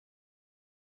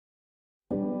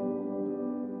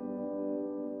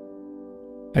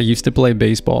I used to play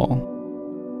baseball.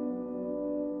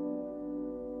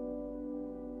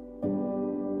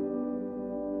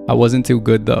 I wasn't too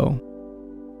good though.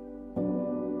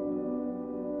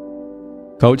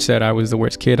 Coach said I was the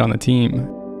worst kid on the team.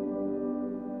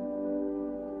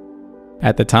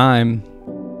 At the time,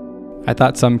 I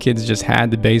thought some kids just had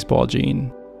the baseball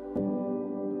gene.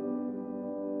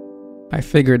 I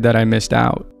figured that I missed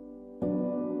out.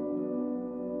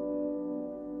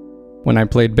 When I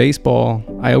played baseball,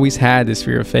 I always had this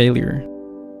fear of failure.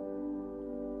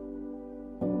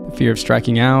 The fear of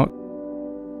striking out.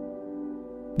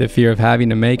 The fear of having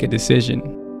to make a decision.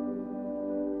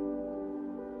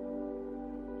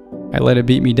 I let it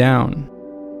beat me down.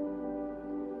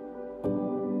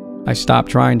 I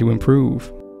stopped trying to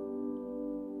improve.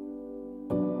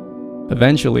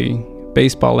 Eventually,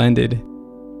 baseball ended,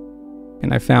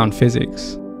 and I found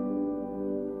physics.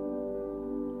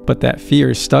 But that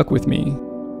fear stuck with me.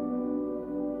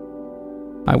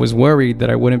 I was worried that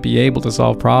I wouldn't be able to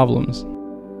solve problems.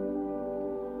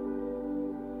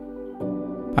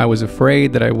 I was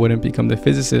afraid that I wouldn't become the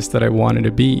physicist that I wanted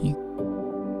to be.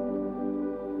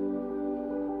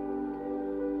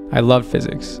 I loved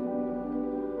physics,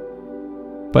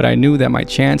 but I knew that my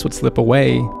chance would slip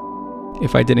away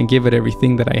if I didn't give it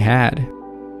everything that I had.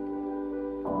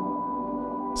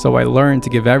 So I learned to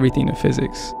give everything to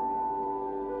physics.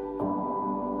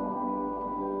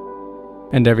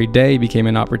 And every day became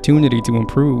an opportunity to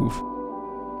improve.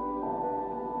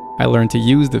 I learned to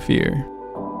use the fear.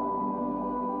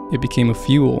 It became a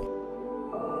fuel.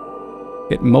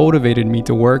 It motivated me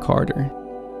to work harder.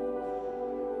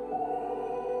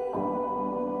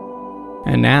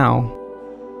 And now,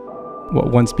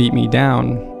 what once beat me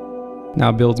down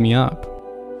now builds me up.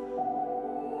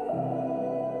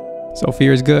 So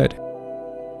fear is good.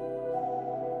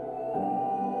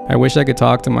 I wish I could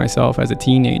talk to myself as a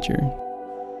teenager.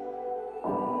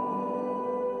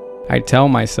 I'd tell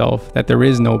myself that there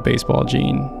is no baseball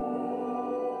gene.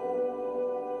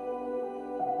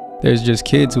 There's just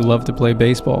kids who love to play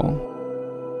baseball.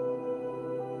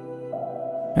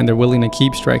 And they're willing to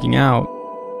keep striking out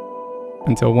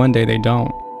until one day they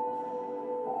don't.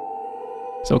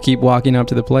 So keep walking up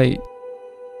to the plate,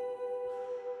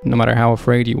 no matter how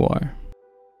afraid you are.